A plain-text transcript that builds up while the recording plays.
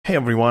Hey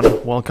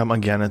everyone, welcome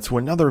again to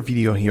another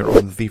video here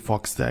on the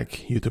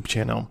Foxtecc YouTube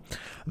channel.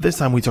 This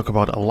time we talk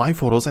about live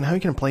photos and how you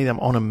can play them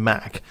on a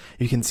Mac.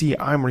 You can see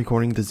I'm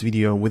recording this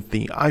video with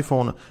the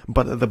iPhone,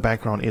 but the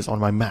background is on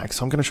my Mac,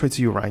 so I'm going to show it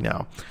to you right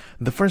now.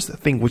 The first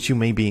thing which you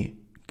may be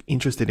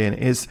interested in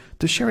is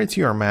to share it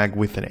to your Mac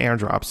with an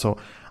AirDrop. So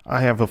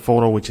I have a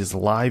photo which is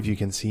live. You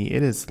can see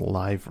it is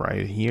live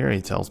right here.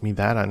 It tells me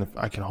that, and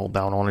I can hold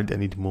down on it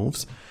and it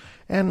moves.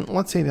 And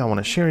let's say that I want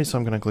to share it, so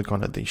I'm going to click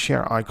on the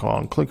share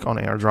icon, click on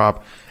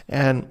AirDrop,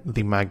 and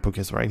the MacBook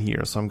is right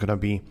here. So I'm going to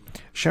be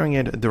sharing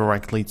it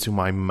directly to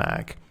my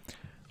Mac.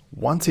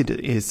 Once it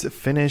is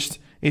finished,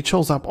 it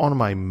shows up on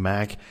my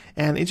Mac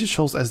and it just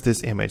shows as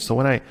this image. So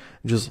when I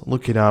just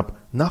look it up,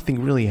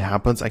 nothing really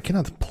happens. I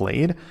cannot play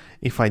it.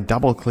 If I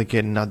double click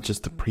it, not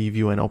just the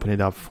preview and open it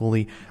up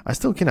fully, I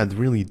still cannot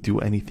really do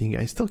anything.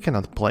 I still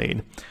cannot play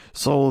it.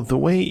 So the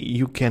way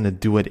you can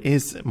do it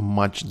is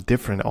much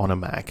different on a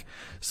Mac.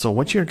 So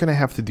what you're going to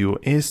have to do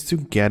is to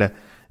get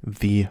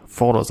the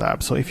Photos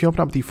app. So if you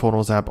open up the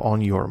Photos app on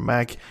your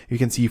Mac, you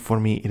can see for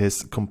me it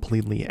is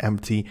completely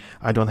empty.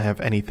 I don't have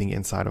anything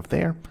inside of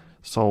there.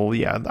 So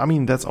yeah, I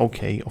mean, that's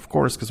okay, of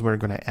course, because we're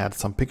going to add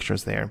some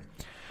pictures there.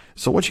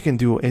 So what you can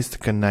do is to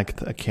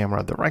connect a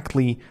camera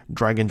directly,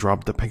 drag and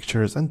drop the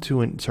pictures, and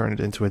to turn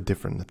it into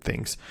different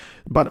things.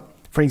 But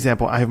for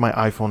example, I have my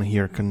iPhone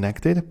here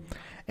connected,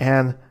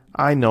 and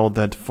I know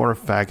that for a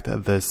fact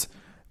that this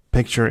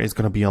picture is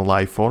going to be a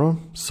live photo.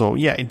 So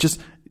yeah, it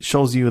just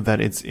shows you that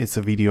it's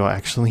a video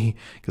actually,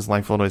 because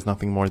live photo is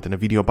nothing more than a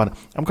video. But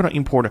I'm going to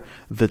import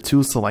the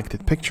two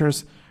selected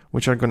pictures,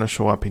 which are going to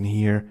show up in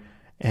here.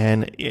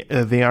 And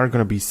they are going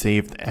to be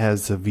saved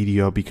as a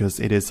video because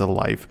it is a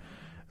live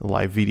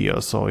video.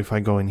 So if I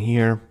go in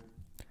here,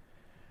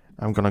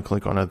 I'm going to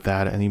click on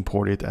that and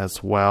import it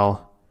as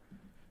well.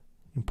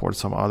 Import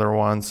some other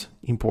ones.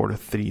 Import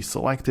 3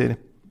 selected.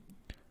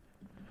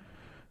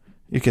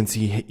 You can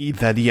see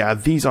that, yeah,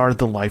 these are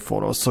the live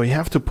photos. So you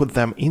have to put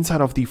them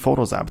inside of the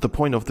Photos app. The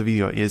point of the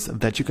video is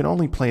that you can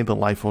only play the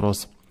live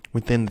photos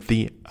within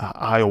the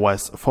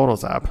iOS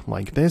Photos app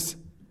like this.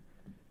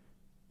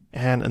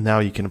 And now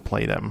you can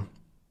play them.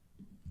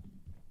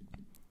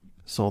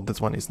 So this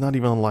one is not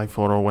even a live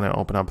photo. When I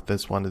open up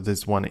this one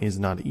is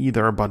not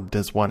either, but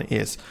this one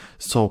is.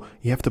 So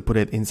you have to put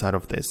it inside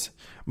of this.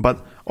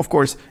 But of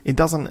course, it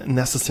doesn't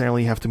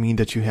necessarily have to mean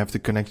that you have to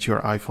connect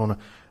your iPhone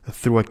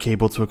through a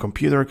cable to a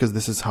computer, because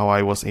this is how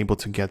I was able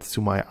to get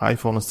to my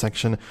iPhone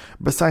section.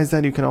 Besides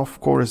that, you can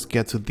of course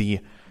get to the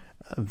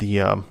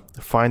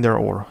Finder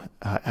or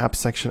app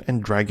section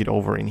and drag it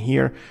over in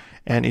here.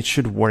 And it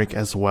should work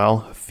as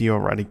well,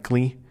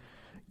 theoretically,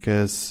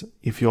 because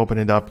if you open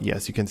it up,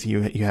 yes, you can see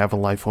you have a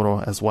live photo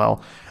as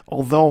well.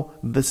 Although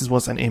this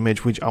was an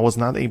image which I was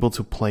not able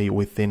to play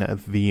within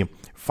the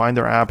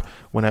Finder app.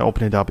 When I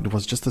opened it up, it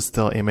was just a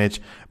still image.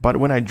 But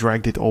when I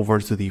dragged it over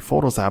to the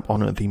Photos app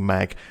on the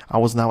Mac, I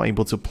was now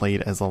able to play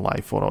it as a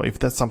live photo. If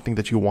that's something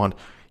that you want,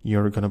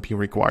 you're going to be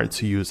required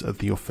to use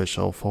the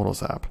official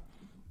Photos app.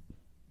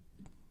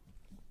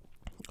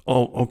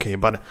 Oh, okay,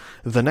 but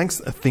the next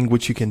thing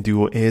which you can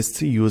do is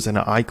to use an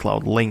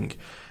iCloud link,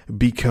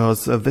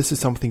 because this is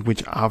something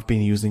which I've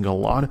been using a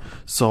lot.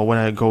 So when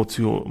I go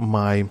to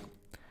my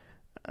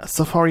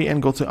Safari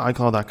and go to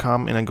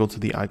iCloud.com and I go to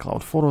the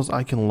iCloud Photos,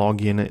 I can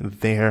log in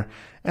there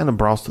and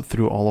browse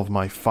through all of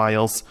my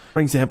files.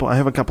 For example, I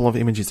have a couple of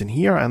images in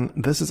here, and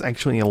this is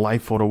actually a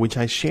live photo which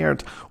I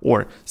shared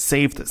or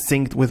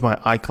synced with my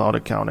iCloud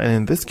account. And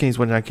in this case,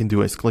 what I can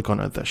do is click on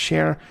the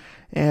share,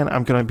 and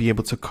I'm going to be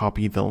able to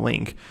copy the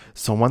link.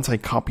 So once I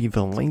copy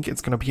the link,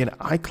 it's going to be an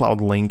iCloud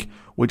link,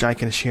 which I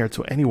can share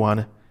to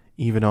anyone,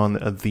 even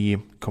on the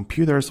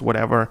computers,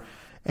 whatever.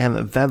 And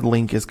that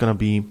link is going to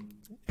be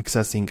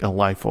accessing a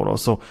live photo.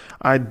 So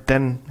I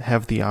then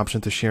have the option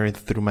to share it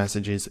through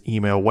messages,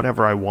 email,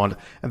 whatever I want.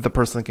 And the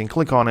person can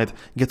click on it,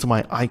 get to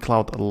my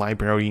iCloud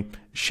library,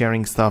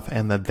 sharing stuff,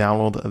 and then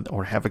download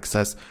or have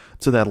access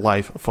to that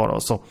live photo.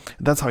 So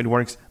that's how it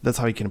works. That's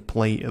how you can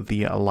play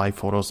the live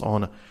photos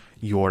on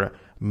your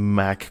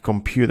Mac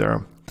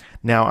computer.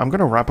 Now I'm going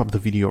to wrap up the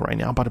video right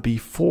now, but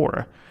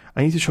before,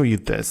 I need to show you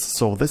this.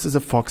 So this is a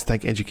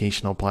Foxtecc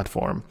educational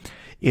platform.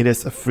 It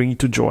is free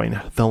to join.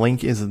 The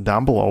link is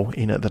down below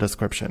in the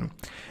description.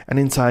 And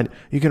inside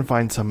you can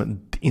find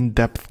some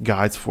in-depth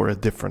guides for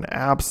different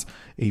apps,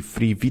 a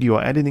free video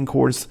editing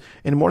course,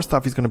 and more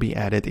stuff is going to be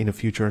added in the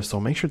future.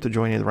 So make sure to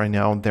join it right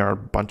now. There are a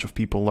bunch of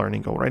people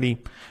learning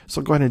already.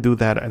 So go ahead and do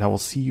that, and I will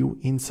see you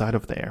inside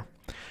of there.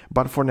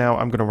 But for now,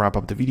 I'm going to wrap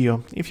up the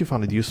video. If you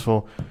found it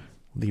useful,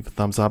 leave a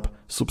thumbs up,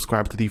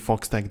 subscribe to the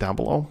Foxtecc down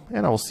below,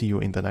 and I will see you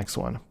in the next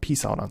one.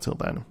 Peace out until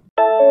then.